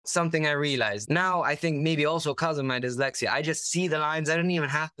something I realized. Now, I think maybe also because of my dyslexia, I just see the lines. I don't even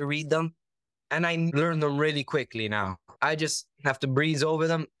have to read them. And I learn them really quickly now. I just have to breeze over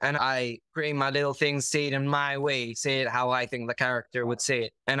them and I create my little things, say it in my way, say it how I think the character would say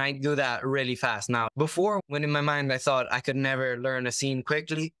it. And I do that really fast now. Before, when in my mind I thought I could never learn a scene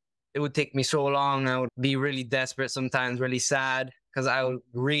quickly, it would take me so long. I would be really desperate sometimes, really sad because I would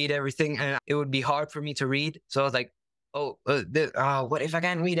read everything and it would be hard for me to read. So I was like, what if I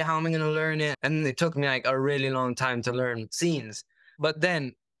can't read it? How am I going to learn it? And it took me like a really long time to learn scenes. But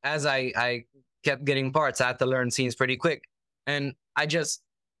then as I kept getting parts, I had to learn scenes pretty quick. And I just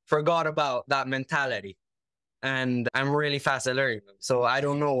forgot about that mentality. And I'm really fast at learning them. So I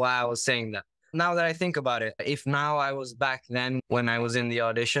don't know why I was saying that. Now that I think about it, if now I was back then when I was in the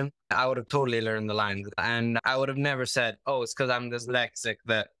audition, I would have totally learned the lines. And I would have never said, oh, it's because I'm dyslexic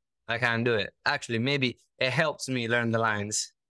that I can't do it. Actually, maybe it helps me learn the lines.